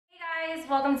Guys,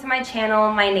 welcome to my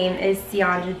channel. My name is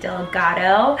Ciandra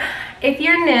Delgado. If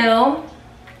you're new,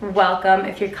 welcome.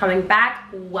 If you're coming back,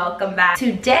 welcome back.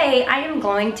 Today I am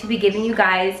going to be giving you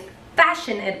guys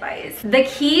fashion advice. The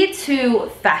key to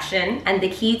fashion and the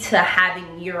key to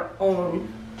having your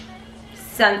own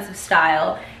sense of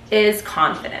style is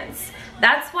confidence.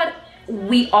 That's what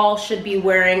we all should be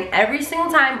wearing every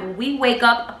single time we wake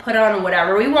up, put on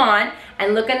whatever we want,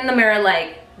 and look in the mirror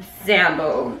like,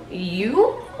 Zambo,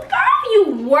 you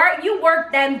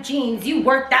work them jeans, you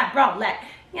work that bralette.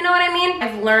 You know what I mean?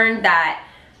 I've learned that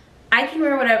I can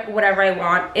wear whatever I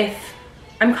want if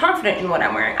I'm confident in what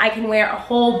I'm wearing. I can wear a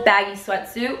whole baggy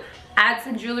sweatsuit, add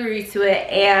some jewelry to it,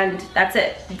 and that's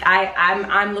it.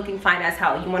 I'm looking fine as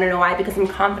hell. You want to know why? Because I'm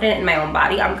confident in my own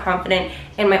body. I'm confident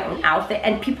in my own outfit,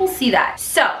 and people see that.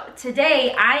 So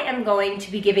today I am going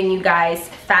to be giving you guys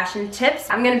fashion tips.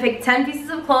 I'm gonna pick 10 pieces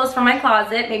of clothes from my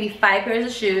closet, maybe 5 pairs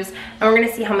of shoes, and we're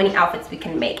gonna see how many outfits we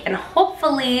can make. And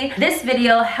hopefully this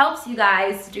video helps you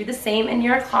guys do the same in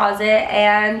your closet.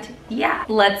 And yeah,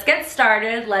 let's get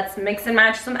started. Let's mix and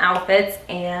match some outfits,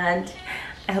 and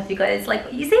I hope you guys like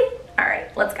what you see. All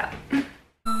right, let's go.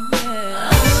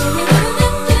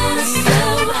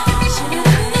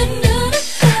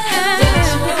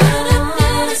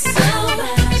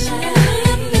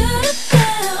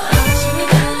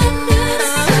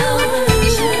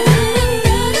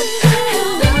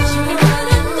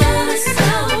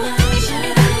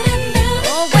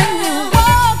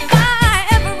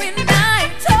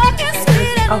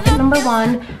 Outfit number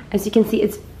one, as you can see,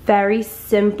 it's very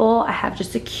simple. I have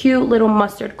just a cute little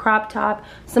mustard crop top,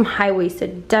 some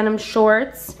high-waisted denim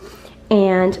shorts,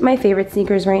 and my favorite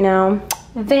sneakers right now,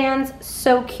 Vans.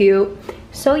 So cute.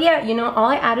 So yeah, you know, all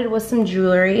I added was some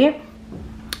jewelry.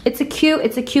 It's a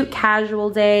cute casual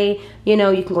day. You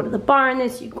know, you can go to the bar in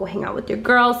this, you can go hang out with your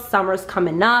girls. Summer's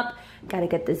coming up. Gotta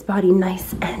get this body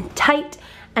nice and tight.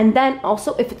 And then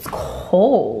also, if it's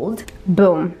cold,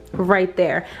 boom, right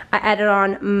there. I added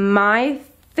on my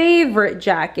favorite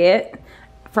jacket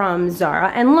from Zara,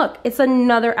 and look, it's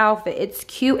another outfit. It's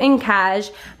cute and cash,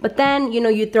 but then, you know,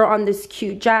 you throw on this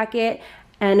cute jacket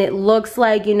and it looks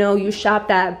like, you know, you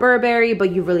shopped at Burberry,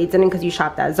 but you really didn't because you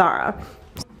shopped at Zara.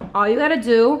 All you gotta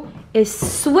do is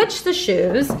switch the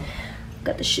shoes. Look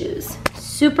at the shoes,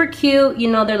 super cute. You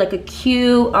know, they're like a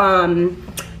cute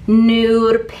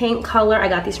nude pink color. I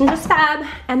got these from JustFab,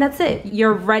 and that's it.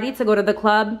 You're ready to go to the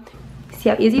club. See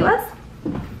how easy it was?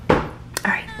 All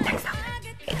right, next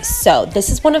outfit. So this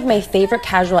is one of my favorite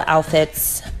casual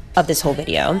outfits of this whole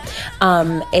video.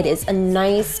 It is a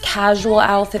nice casual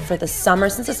outfit for the summer.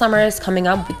 Since the summer is coming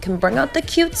up, we can bring out the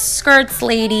cute skirts,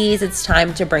 ladies. It's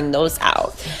time to bring those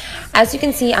out. As you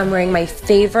can see, I'm wearing my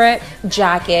favorite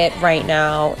jacket right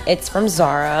now. It's from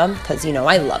Zara, because, you know,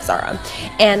 I love Zara.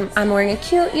 And I'm wearing a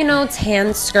cute, you know,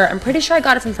 tan skirt. I'm pretty sure I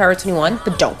got it from Forever 21,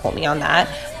 but don't quote me on that.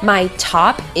 My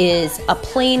top is a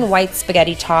plain white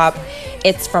spaghetti top.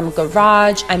 It's from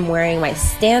Garage. I'm wearing my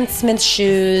Stan Smith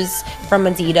shoes from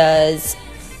Adidas.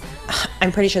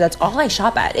 I'm pretty sure that's all I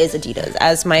shop at is Adidas.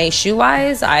 As my shoe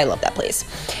wise, I love that place.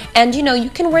 And you know, you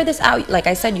can wear this out. Like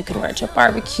I said, you can wear it to a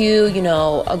barbecue, you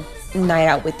know, a night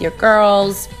out with your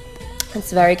girls.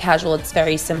 It's very casual, it's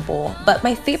very simple. But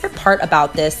my favorite part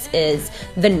about this is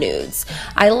the nudes.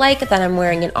 I like that I'm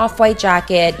wearing an off-white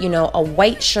jacket, you know, a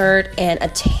white shirt, and a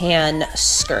tan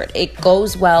skirt. It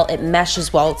goes well, it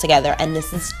meshes well together, and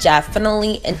this is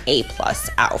definitely an A+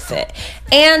 outfit.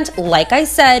 And like I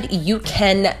said, you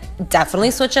can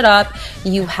definitely switch it up.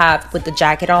 You have, with the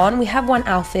jacket on, we have one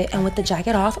outfit, and with the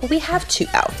jacket off, we have 2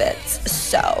 outfits.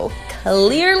 So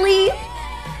clearly,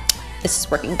 this is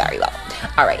working very well.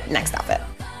 All right, next outfit.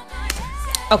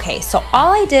 Okay, so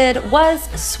all I did was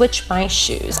switch my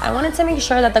shoes. I wanted to make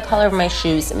sure that the color of my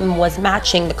shoes was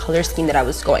matching the color scheme that I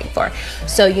was going for.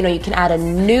 So, you know, you can add a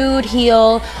nude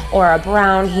heel or a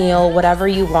brown heel, whatever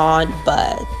you want,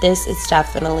 but this is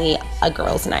definitely a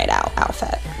girls' night out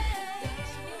outfit.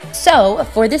 So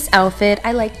for this outfit,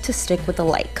 I like to stick with the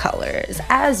light colors.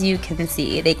 As you can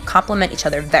see, they complement each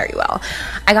other very well.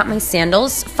 I got my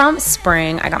sandals from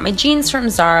Spring, I got my jeans from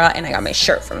Zara, and I got my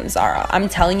shirt from Zara. I'm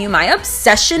telling you, my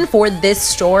obsession for this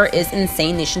store is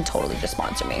insane. They should totally just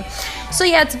sponsor me. So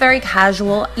yeah, it's a very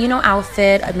casual, you know,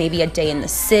 outfit, maybe a day in the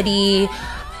city,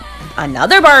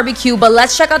 another barbecue, but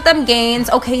let's check out them gains.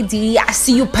 Okay, Dee, I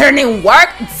see you putting in work.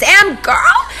 Damn, girl.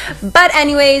 But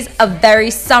anyways, a very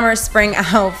summer spring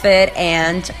outfit,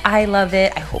 and I love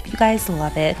it. I hope you guys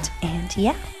love it. And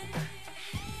yeah.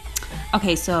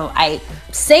 Okay, so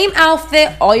same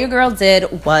outfit, all your girl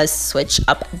did was switch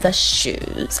up the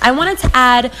shoes. I wanted to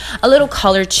add a little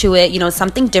color to it, you know,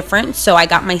 something different. So I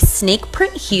got my snake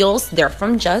print heels. They're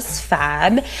from Just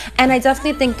Fab, and I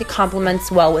definitely think it complements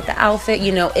well with the outfit.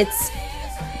 You know, it's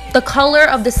the color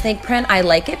of the snake print. I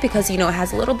like it because, you know, it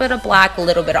has a little bit of black, a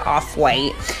little bit of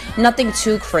off-white, nothing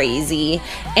too crazy.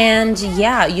 And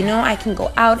yeah, you know, I can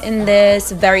go out in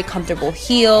this, very comfortable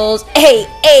heels. Hey,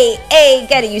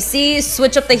 get it, you see?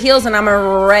 Switch up the heels and I'm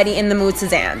already in the mood to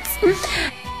dance.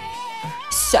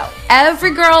 So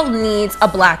every girl needs a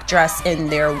black dress in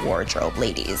their wardrobe,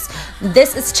 ladies.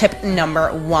 This is tip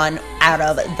number 1 out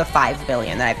of the 5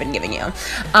 billion that I've been giving you.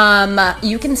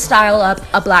 You can style up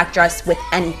a black dress with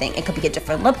anything. It could be a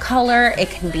different lip color. It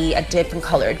can be a different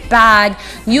colored bag.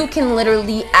 You can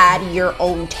literally add your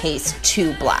own taste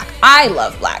to black. I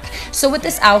love black. So with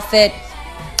this outfit,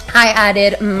 I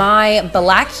added my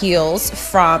black heels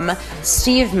from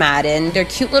Steve Madden. They're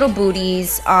cute little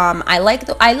booties. I like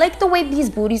the way these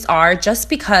booties are, just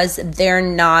because they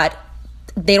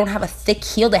don't have a thick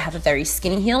heel. They have a very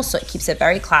skinny heel, so it keeps it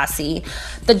very classy.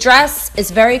 The dress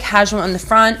is very casual in the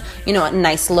front, you know, a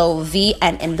nice low V,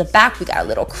 and in the back we got a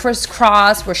little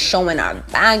crisscross. We're showing our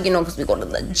bag, you know, because we go to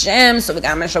the gym, so we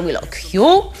gotta make sure we look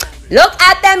cute. Look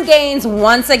at them gains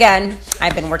once again.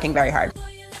 I've been working very hard.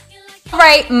 All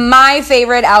right, my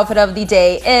favorite outfit of the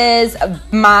day is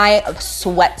my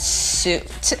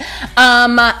sweatsuit.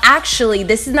 Actually,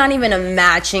 this is not even a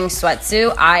matching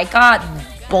sweatsuit. I got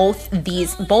both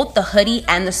the hoodie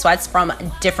and the sweats from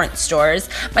different stores.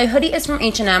 My hoodie is from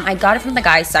H&M. I got it from the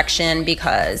guys section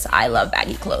because I love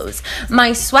baggy clothes.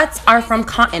 My sweats are from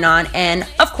Cottonon, and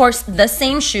of course the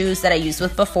same shoes that I used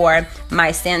with before,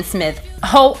 my Stan Smith.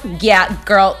 Oh yeah,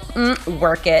 girl,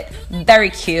 work it. Very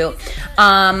cute.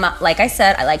 Like I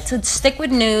said, I like to stick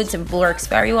with nudes. It works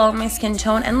very well with my skin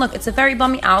tone. And look, it's a very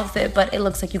bummy outfit, but it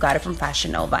looks like you got it from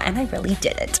Fashion Nova, and I really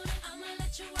did it.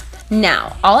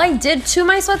 Now, all I did to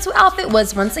my sweatsuit outfit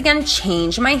was once again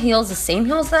change my heels, the same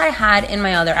heels that I had in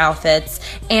my other outfits,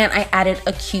 and I added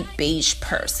a cute beige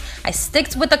purse. I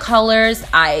sticked with the colors,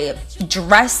 I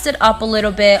dressed it up a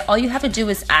little bit. All you have to do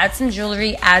is add some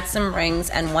jewelry, add some rings,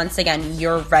 and once again,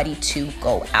 you're ready to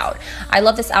go out. I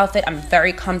love this outfit. I'm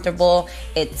very comfortable.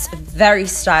 It's very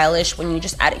stylish when you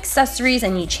just add accessories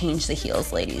and you change the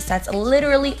heels, ladies. That's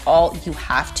literally all you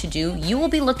have to do. You will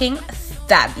be looking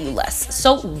fabulous.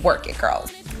 So work it,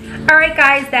 girls. All right,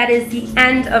 guys, that is the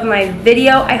end of my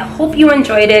video. I hope you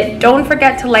enjoyed it. Don't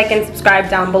forget to like and subscribe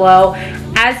down below.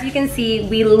 As you can see,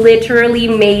 we literally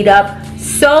made up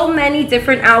so many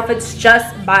different outfits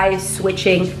just by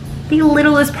switching the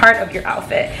littlest part of your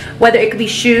outfit. Whether it could be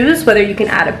shoes, whether you can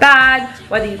add a bag,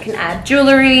 whether you can add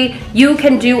jewelry, you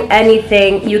can do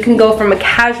anything. You can go from a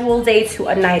casual day to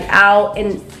a night out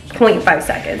in 0.5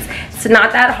 seconds. It's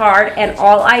not that hard, and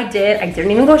all I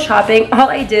didn't even go shopping. All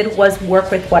I did was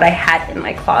work with what I had in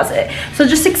my closet. So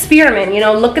just experiment, you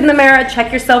know, look in the mirror,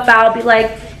 check yourself out, be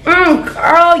like,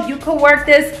 girl, you could work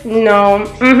this. No,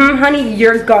 honey,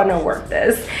 you're gonna work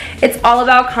this. It's all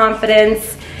about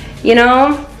confidence, you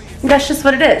know. That's just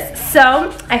what it is.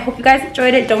 So I hope you guys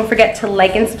enjoyed it. Don't forget to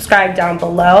like and subscribe down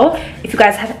below. If you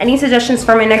guys have any suggestions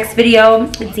for my next video,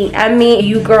 DM me. If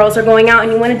you girls are going out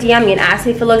and you want to DM me and ask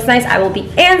me if it looks nice, I will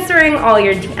be answering all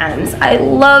your DMs. I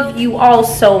love you all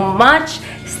so much.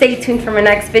 Stay tuned for my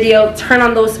next video. Turn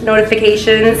on those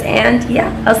notifications, and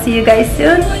yeah, I'll see you guys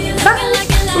soon.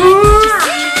 Bye.